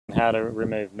how to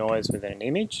remove noise within an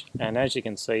image, and as you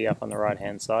can see up on the right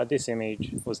hand side, this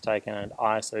image was taken at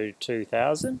ISO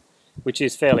 2000, which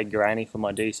is fairly grainy for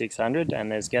my D600,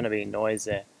 and there's going to be noise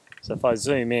there. So if I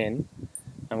zoom in,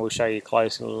 and we'll show you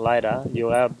closer later,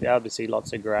 you'll be able to see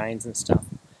lots of grains and stuff.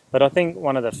 But I think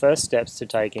one of the first steps to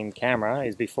take in camera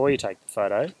is, before you take the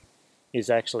photo, is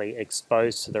actually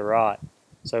expose to the right.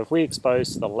 So if we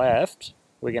expose to the left,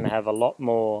 we're going to have a lot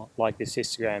more, like this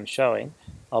histogram showing,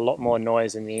 a lot more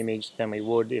noise in the image than we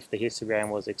would if the histogram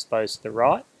was exposed to the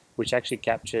right, which actually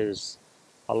captures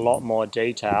a lot more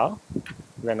detail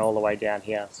than all the way down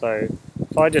here. So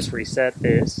if I just reset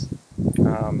this,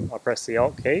 I press the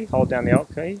Alt key, hold down the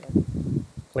Alt key,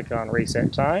 click on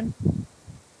Reset Tone,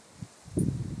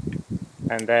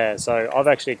 and there. So I've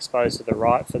actually exposed to the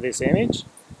right for this image,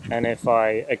 and if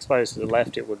I expose to the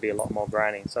left it would be a lot more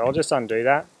grainy. So I'll just undo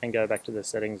that and go back to the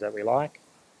settings that we like.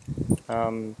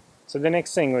 So the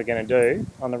next thing we're going to do,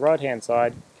 on the right hand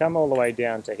side, come all the way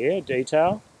down to here,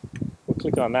 Detail. We'll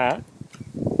click on that.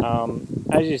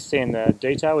 As you see in the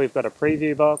detail, we've got a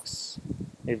preview box,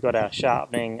 we've got our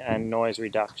sharpening and noise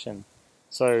reduction.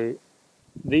 So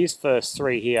these first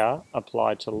three here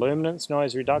apply to luminance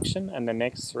noise reduction, and the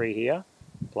next three here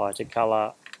apply to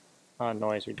color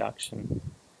noise reduction.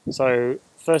 So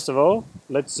first of all,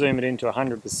 let's zoom it into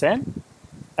 100%.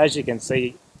 As you can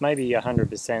see, maybe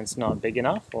 100% is not big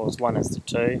enough, or it's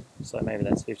 1:2, so maybe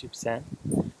that's 50%.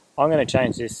 I'm going to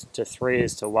change this to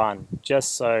 3:1,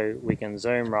 just so we can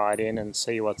zoom right in and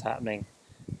see what's happening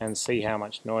and see how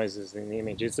much noise is in the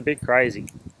image. It's a bit crazy.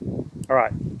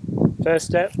 Alright, first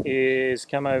step is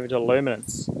come over to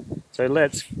luminance. So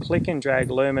let's click and drag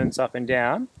luminance up and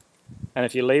down, and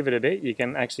if you leave it a bit you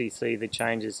can actually see the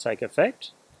changes take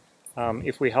effect.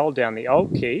 If we hold down the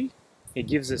Alt key, it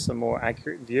gives us a more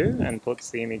accurate view and puts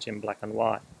the image in black and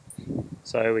white,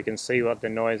 so we can see what the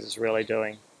noise is really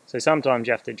doing. So sometimes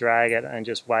you have to drag it and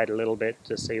just wait a little bit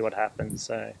to see what happens.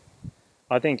 So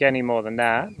I think any more than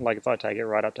that, like if I take it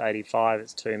right up to 85,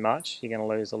 it's too much. You're going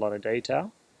to lose a lot of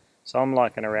detail. So I'm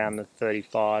liking around the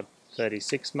 35,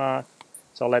 36 mark.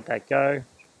 So I'll let that go.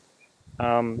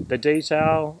 The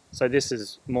detail, so this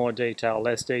is more detail,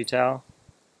 less detail.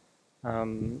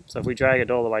 So if we drag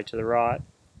it all the way to the right,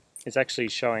 it's actually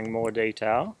showing more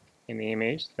detail in the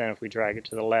image than if we drag it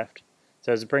to the left.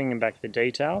 So it's bringing back the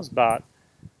details, but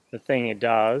the thing it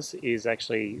does is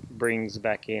actually brings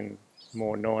back in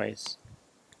more noise.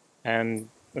 And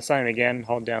the same again,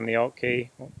 hold down the Alt key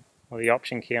or the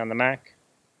Option key on the Mac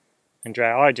and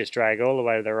drag. I just drag all the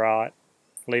way to the right,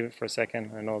 leave it for a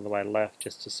second, and all the way left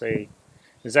just to see.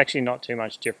 There's actually not too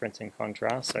much difference in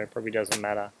contrast, so it probably doesn't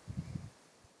matter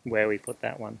where we put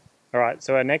that one. Alright,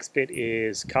 so our next bit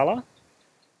is color.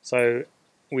 So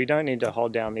we don't need to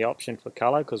hold down the option for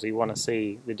color because we want to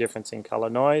see the difference in color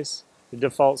noise. The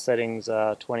default settings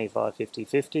are 25, 50,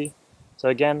 50. So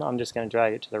again, I'm just going to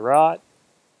drag it to the right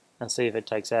and see if it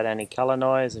takes out any color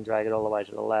noise, and drag it all the way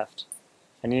to the left.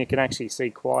 And you can actually see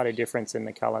quite a difference in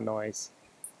the color noise.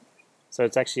 So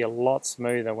it's actually a lot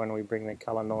smoother when we bring the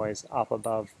color noise up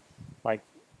above like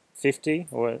 50,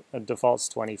 or default's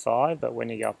 25, but when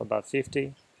you go up above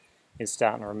 50, it's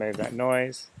starting to remove that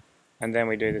noise. And then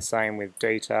we do the same with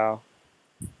detail.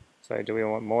 So do we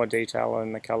want more detail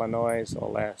in the color noise or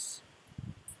less?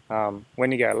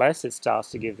 When you go less, it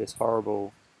starts to give this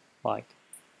horrible, like,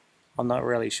 I'm not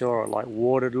really sure, like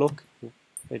watered look.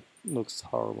 It looks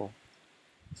horrible.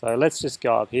 So let's just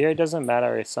go up here. It doesn't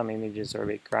matter if some images are a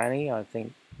bit grainy. I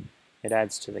think it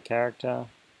adds to the character.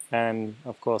 And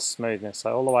of course smoothness.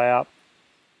 So all the way up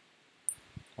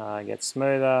gets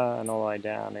smoother, and all the way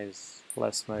down is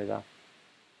less smoother.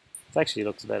 It actually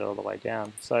looks better all the way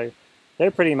down. So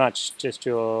they're pretty much just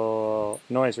your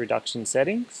noise reduction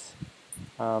settings.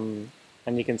 And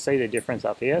you can see the difference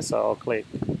up here. So I'll click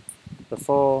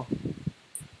before.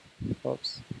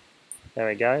 Oops. There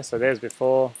we go. So there's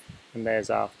before and there's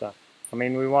after. I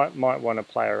mean, we might want to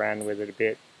play around with it a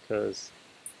bit, because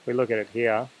if we look at it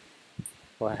here,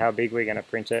 or how big we're going to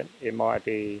print it, it might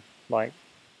be like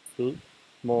too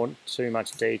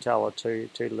much detail or too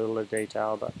little of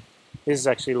detail, but this is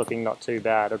actually looking not too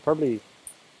bad. I'd probably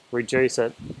reduce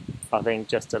it, I think,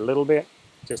 just a little bit,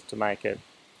 just to make it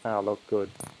look good.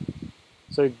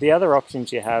 So the other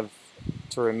options you have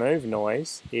to remove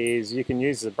noise is you can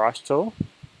use the brush tool,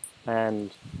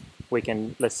 and we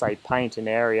can, let's say, paint an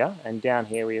area, and down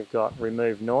here we've got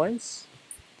remove noise.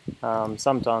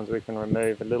 Sometimes we can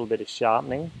remove a little bit of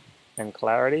sharpening and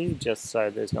clarity, just so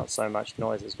there's not so much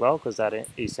noise as well, because that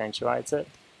accentuates it.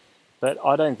 But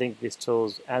I don't think this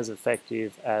tool's as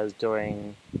effective as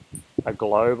doing a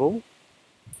global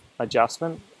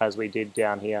adjustment as we did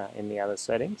down here in the other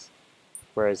settings.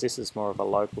 whereas this is more of a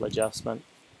local adjustment.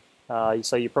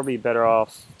 So you're probably better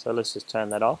off, so let's just turn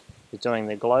that off, you're doing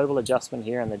the global adjustment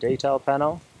here in the detail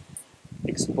panel,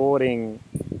 exporting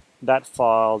that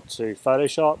file to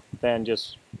Photoshop, then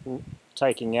just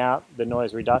taking out the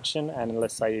noise reduction, and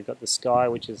let's say you've got the sky,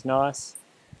 which is nice,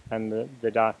 and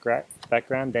the dark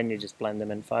background, then you just blend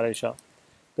them in Photoshop.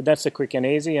 But that's a quick and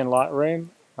easy in Lightroom.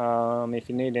 If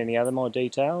you need any other more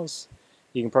details,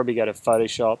 you can probably go to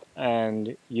Photoshop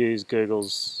and use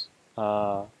Google's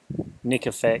Nik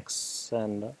effects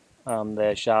and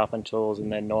their sharpen tools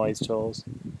and their noise tools,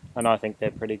 and I think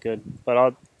they're pretty good, but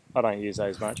I don't use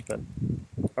those much. But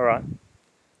alright,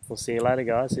 we'll see you later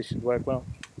guys, this should work well.